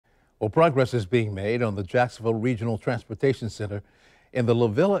Well, progress is being made on the Jacksonville Regional Transportation Center in the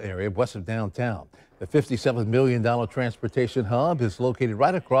LaVilla area west of downtown. The $57 million transportation hub is located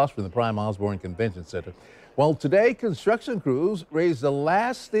right across from the Prime Osborne Convention Center. Well, today, construction crews raised the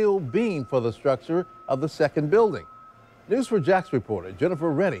last steel beam for the structure of the second building. News4Jax reporter Jennifer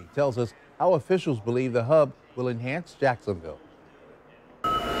Reddy tells us how officials believe the hub will enhance Jacksonville.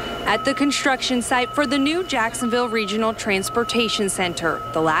 At the construction site for the new Jacksonville Regional Transportation Center,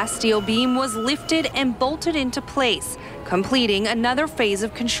 the last steel beam was lifted and bolted into place, completing another phase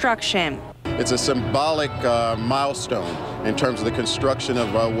of construction. It's a symbolic milestone in terms of the construction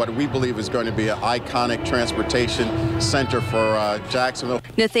of what we believe is going to be an iconic transportation center for Jacksonville.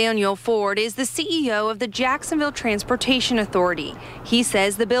 Nathaniel Ford is the CEO of the Jacksonville Transportation Authority. He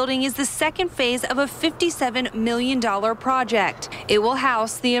says the building is the second phase of a $57 million project. It will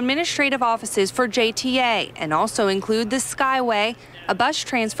house the administrative offices for JTA and also include the Skyway, a bus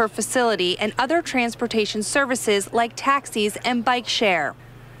transfer facility, and other transportation services like taxis and bike share.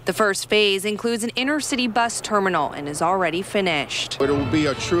 The first phase includes an inner-city bus terminal and is already finished. It will be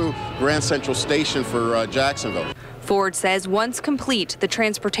a true Grand Central station for Jacksonville. Ford says once complete, the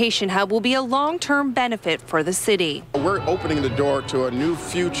transportation hub will be a long-term benefit for the city. We're opening the door to a new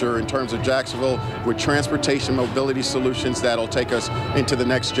future in terms of Jacksonville with transportation mobility solutions that'll take us into the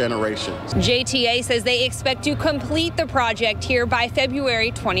next generation. JTA says they expect to complete the project here by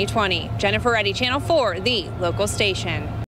February 2020. Jennifer Reddy, Channel 4, the local station.